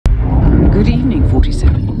Good evening,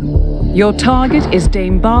 47. Your target is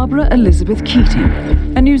Dame Barbara Elizabeth Keating,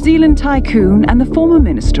 a New Zealand tycoon and the former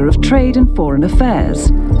Minister of Trade and Foreign Affairs.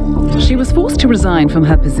 She was forced to resign from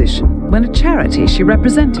her position when a charity she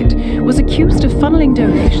represented was accused of funneling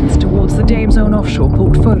donations towards the Dame's own offshore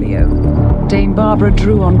portfolio. Dame Barbara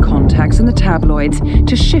drew on contacts in the tabloids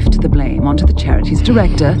to shift the blame onto the charity's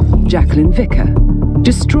director, Jacqueline Vicker,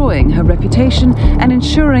 destroying her reputation and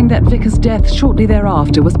ensuring that Vicker's death shortly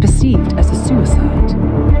thereafter was perceived as a suicide.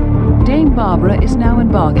 Dame Barbara is now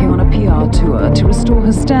embarking on a PR tour to restore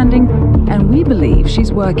her standing, and we believe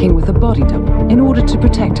she's working with a body double in order to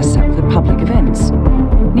protect herself at public events.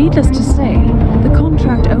 Needless to say, the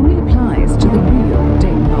contract only applies to the real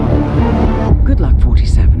Dame Barbara. Good luck,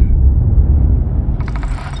 47.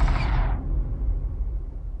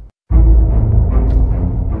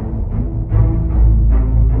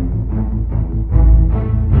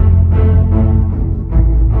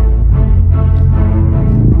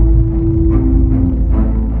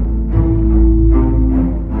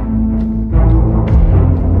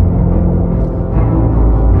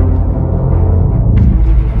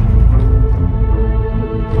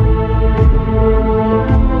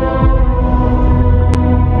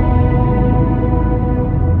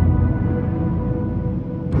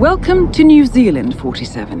 Welcome to New Zealand,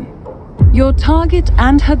 47. Your target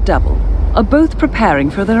and her double are both preparing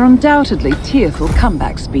for their undoubtedly tearful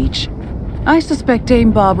comeback speech. I suspect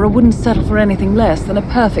Dame Barbara wouldn't settle for anything less than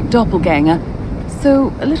a perfect doppelganger,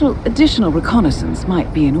 so a little additional reconnaissance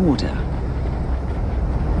might be in order.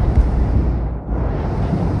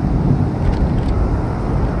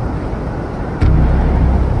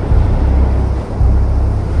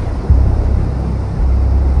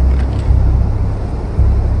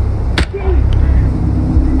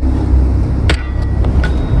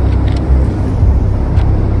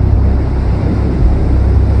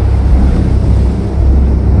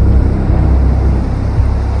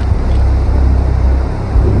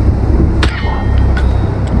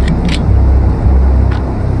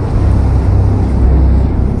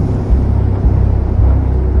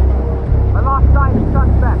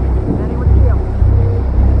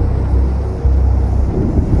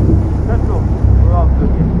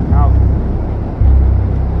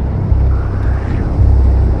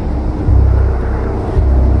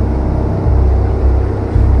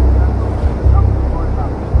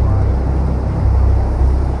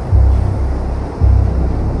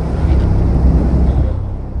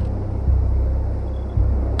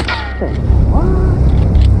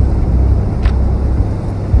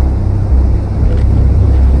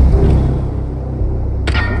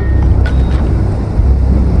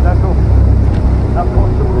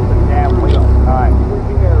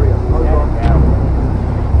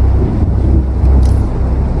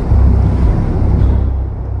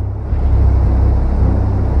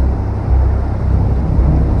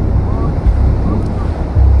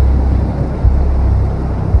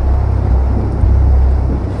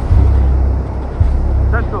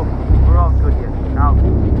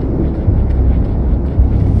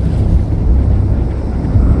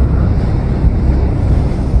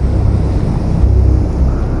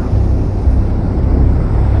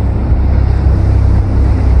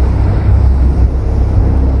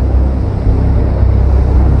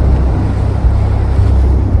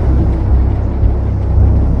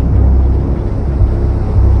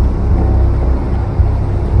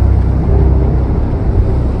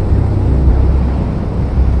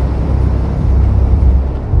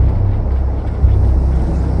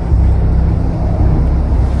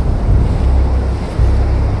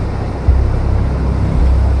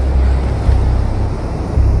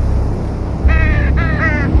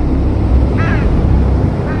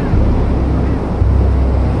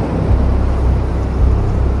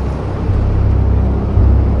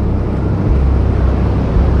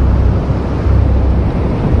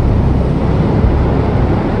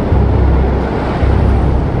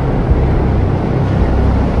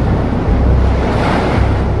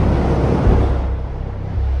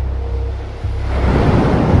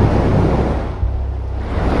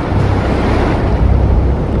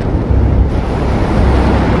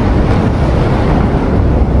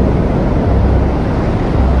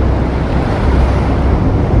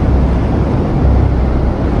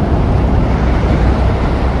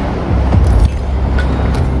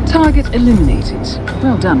 Target eliminated.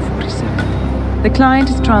 Well done, 47. The client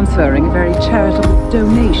is transferring a very charitable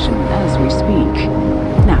donation as we speak.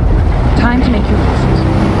 Now, time to make your exit.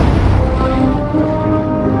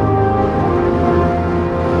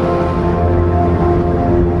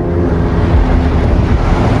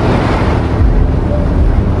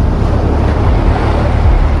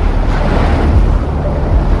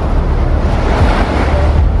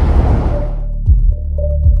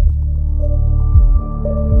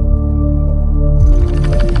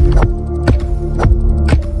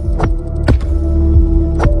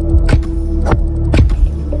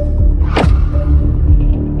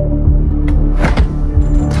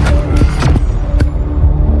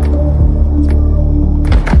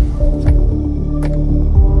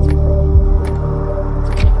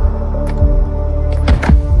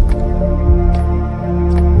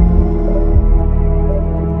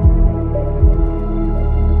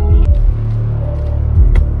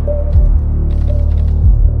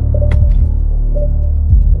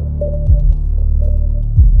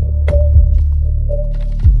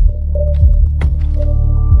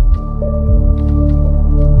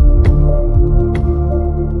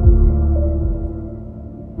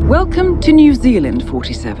 Welcome to New Zealand,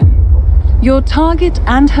 47. Your target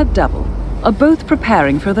and her double are both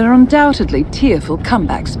preparing for their undoubtedly tearful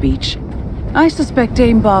comeback speech. I suspect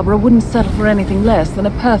Dame Barbara wouldn't settle for anything less than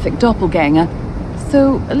a perfect doppelganger,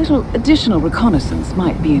 so a little additional reconnaissance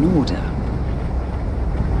might be in order.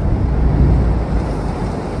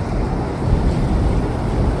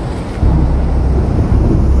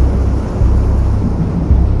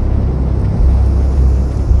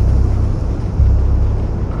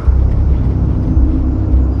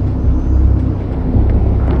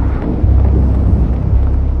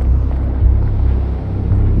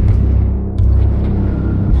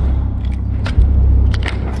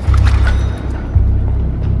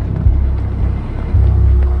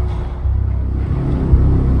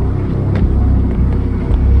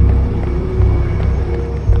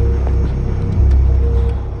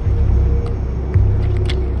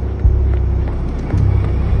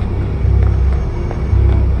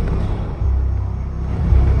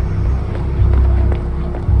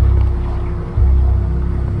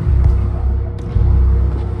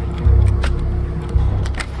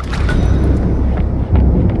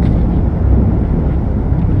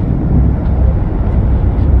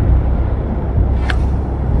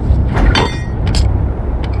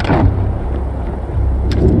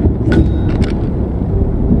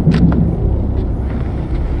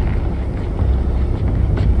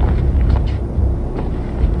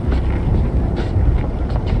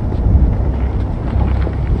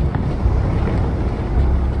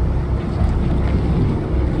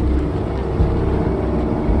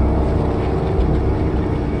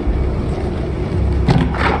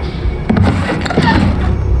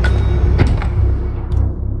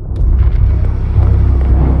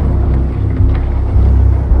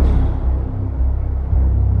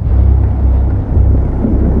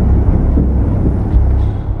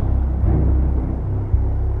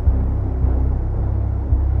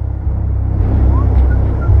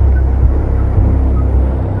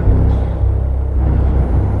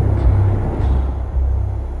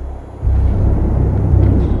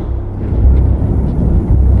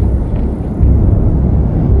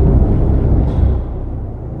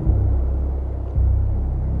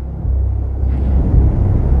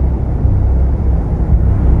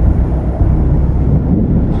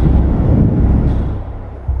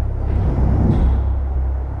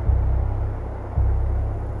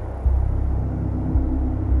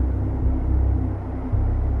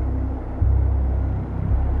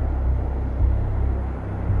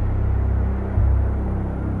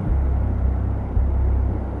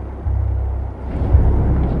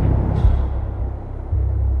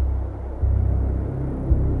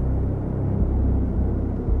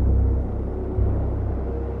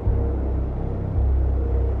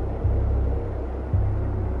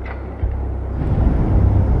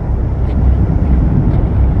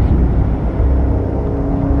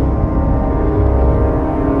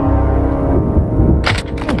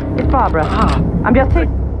 Barbara, I'm just taking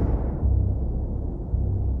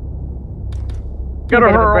a bit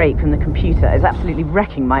of a break from the computer. It's absolutely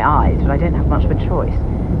wrecking my eyes, but I don't have much of a choice.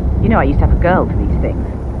 You know, I used to have a girl for these things.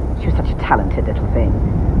 She was such a talented little thing.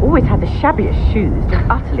 Always had the shabbiest shoes, just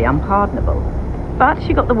utterly unpardonable. But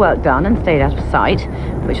she got the work done and stayed out of sight,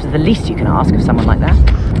 which was the least you can ask of someone like that.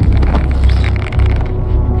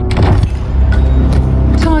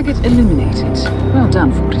 Target eliminated. Well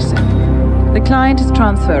done, 47. The client is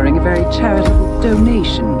transferring a very charitable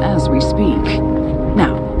donation as we speak.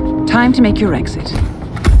 Now, time to make your exit.